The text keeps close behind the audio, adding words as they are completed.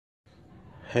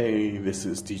Hey, this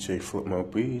is DJ Flipmo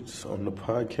Beats on the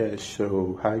podcast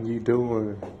show. How you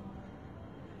doing?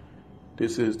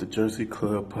 This is the Jersey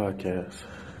Club Podcast.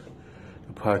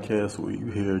 The podcast where you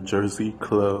hear Jersey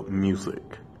Club music.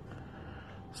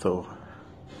 So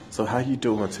how you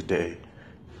doing today?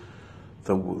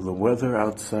 The weather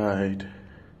outside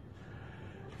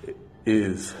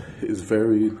is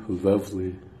very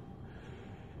lovely.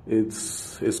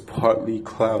 It's partly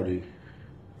cloudy.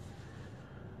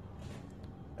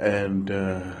 And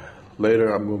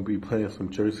later I'm going to be playing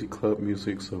some Jersey Club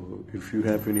music, so if you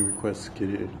have any requests, get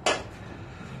it